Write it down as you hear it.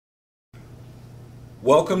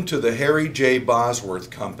Welcome to the Harry J. Bosworth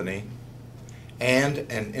Company and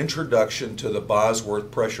an introduction to the Bosworth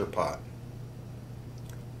Pressure Pot.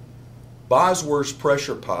 Bosworth's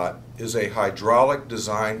Pressure Pot is a hydraulic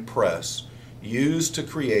design press used to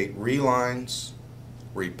create relines,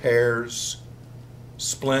 repairs,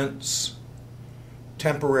 splints,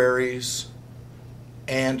 temporaries,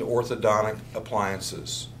 and orthodontic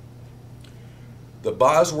appliances. The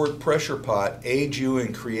Bosworth Pressure Pot aids you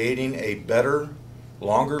in creating a better,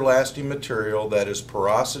 longer-lasting material that is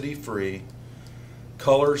porosity-free,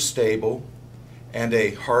 color-stable, and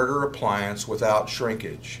a harder appliance without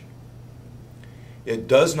shrinkage. It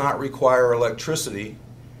does not require electricity,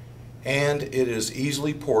 and it is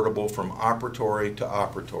easily portable from operatory to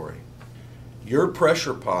operatory. Your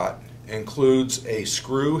pressure pot includes a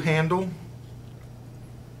screw handle,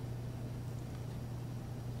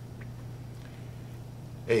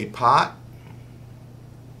 a pot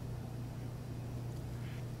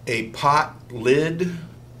lid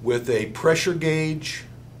with a pressure gauge,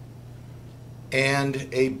 and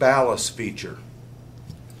a ballast feature,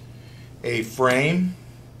 a frame,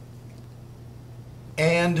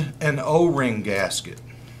 and an O-ring gasket.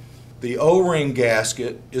 The O-ring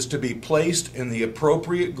gasket is to be placed in the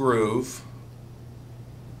appropriate groove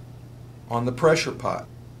on the pressure pot.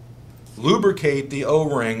 Lubricate the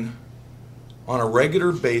O-ring on a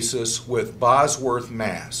regular basis with Bosworth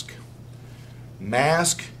mask.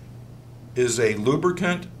 Mask is a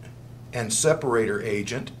lubricant and separator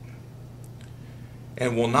agent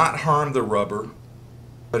and will not harm the rubber,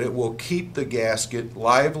 but it will keep the gasket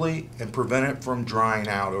lively and prevent it from drying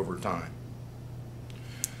out over time.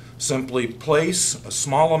 Simply place a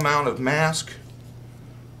small amount of mask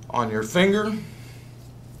on your finger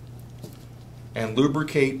and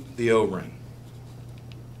lubricate the O-ring.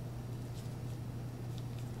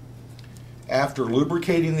 After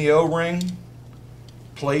lubricating the O-ring,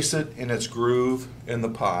 place it in its groove in the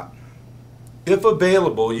pot. If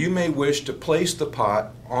available, you may wish to place the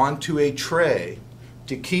pot onto a tray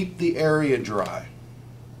to keep the area dry.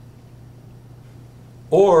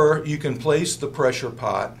 Or you can place the pressure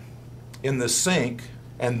pot in the sink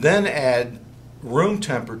and then add room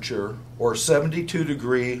temperature or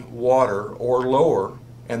 72-degree water or lower,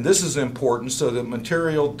 and this is important so that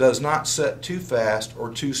material does not set too fast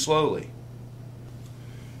or too slowly.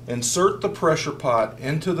 Insert the pressure pot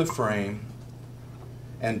into the frame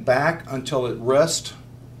and back until it rests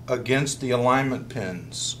against the alignment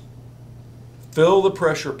pins. Fill the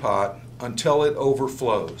pressure pot until it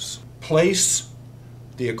overflows. Place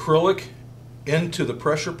the acrylic into the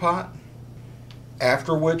pressure pot,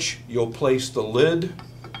 after which you'll place the lid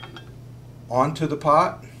onto the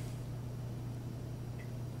pot,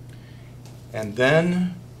 and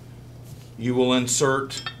then you will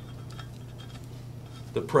insert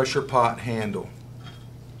the pressure pot handle.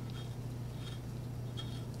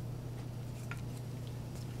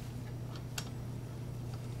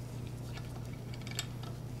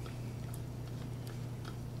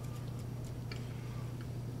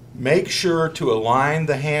 Make sure to align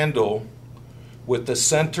the handle with the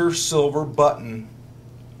center silver button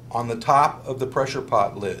on the top of the pressure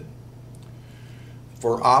pot lid.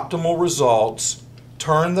 For optimal results,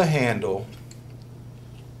 turn the handle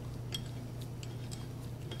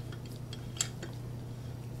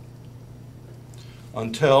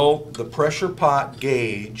until the pressure pot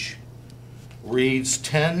gauge reads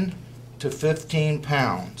 10 to 15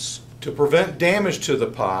 pounds. To prevent damage to the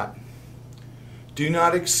pot, do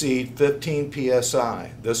not exceed 15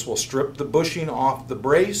 p.s.i. This will strip the bushing off the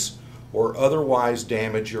brace or otherwise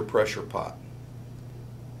damage your pressure pot.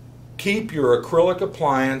 Keep your acrylic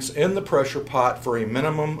appliance in the pressure pot for a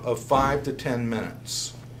minimum of 5 to 10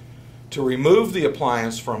 minutes. To remove the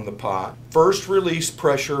appliance from the pot, first release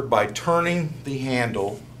pressure by turning the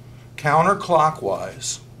handle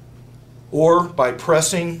counterclockwise or by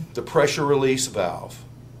pressing the pressure release valve.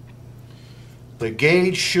 The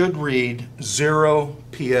gauge should read 0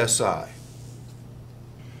 psi.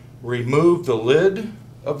 Remove the lid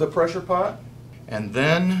of the pressure pot and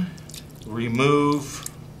then remove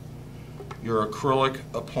your acrylic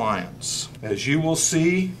appliance. As you will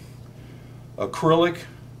see, acrylic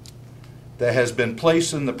that has been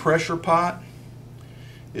placed in the pressure pot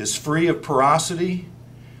is free of porosity,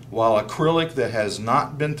 while acrylic that has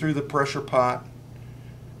not been through the pressure pot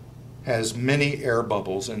has many air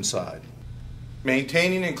bubbles inside.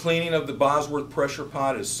 Maintaining and cleaning of the Bosworth pressure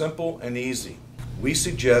pot is simple and easy. We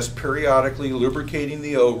suggest periodically lubricating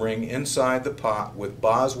the O-ring inside the pot with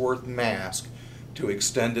Bosworth mask to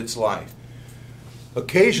extend its life.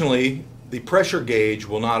 Occasionally, the pressure gauge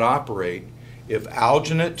will not operate if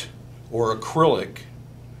alginate or acrylic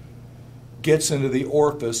gets into the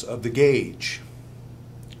orifice of the gauge.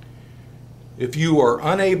 If you are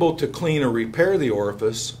unable to clean or repair the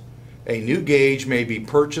orifice, a new gauge may be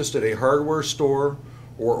purchased at a hardware store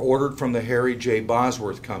or ordered from the Harry J.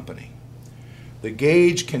 Bosworth Company. The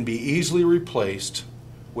gauge can be easily replaced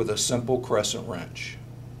with a simple crescent wrench.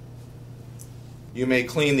 You may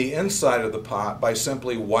clean the inside of the pot by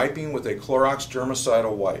simply wiping with a Clorox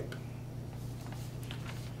germicidal wipe.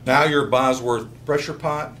 Now your Bosworth pressure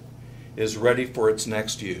pot is ready for its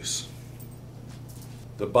next use.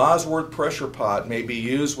 The Bosworth pressure pot may be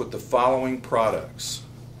used with the following products: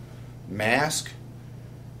 mask,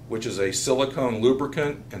 which is a silicone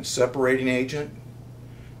lubricant and separating agent;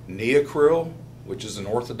 neacryl, which is an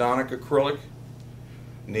orthodontic acrylic;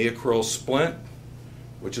 neacryl splint,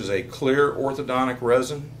 which is a clear orthodontic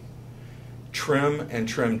resin; trim and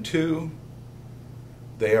trim 2,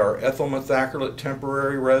 they are ethyl methacrylate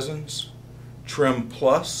temporary resins; trim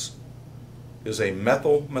plus is a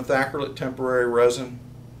methyl methacrylate temporary resin;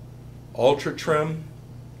 ultra trim,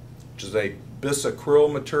 which is a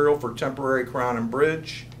bisacryl material for temporary crown and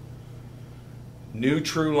bridge; new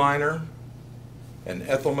true liner, an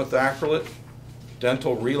ethyl methacrylate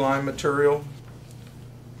dental reline material;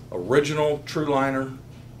 original true liner,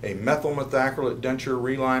 a methyl methacrylate denture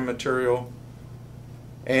reline material;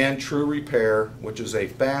 and true repair, which is a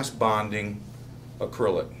fast bonding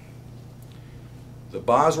acrylic. The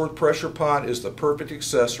Bosworth pressure pot is the perfect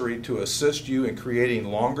accessory to assist you in creating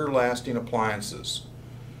longer lasting appliances.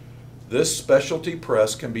 This specialty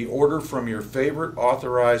press can be ordered from your favorite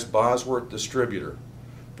authorized Bosworth distributor.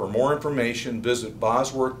 For more information, visit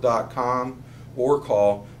bosworth.com or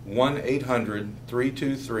call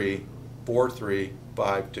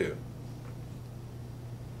 1-800-323-4352.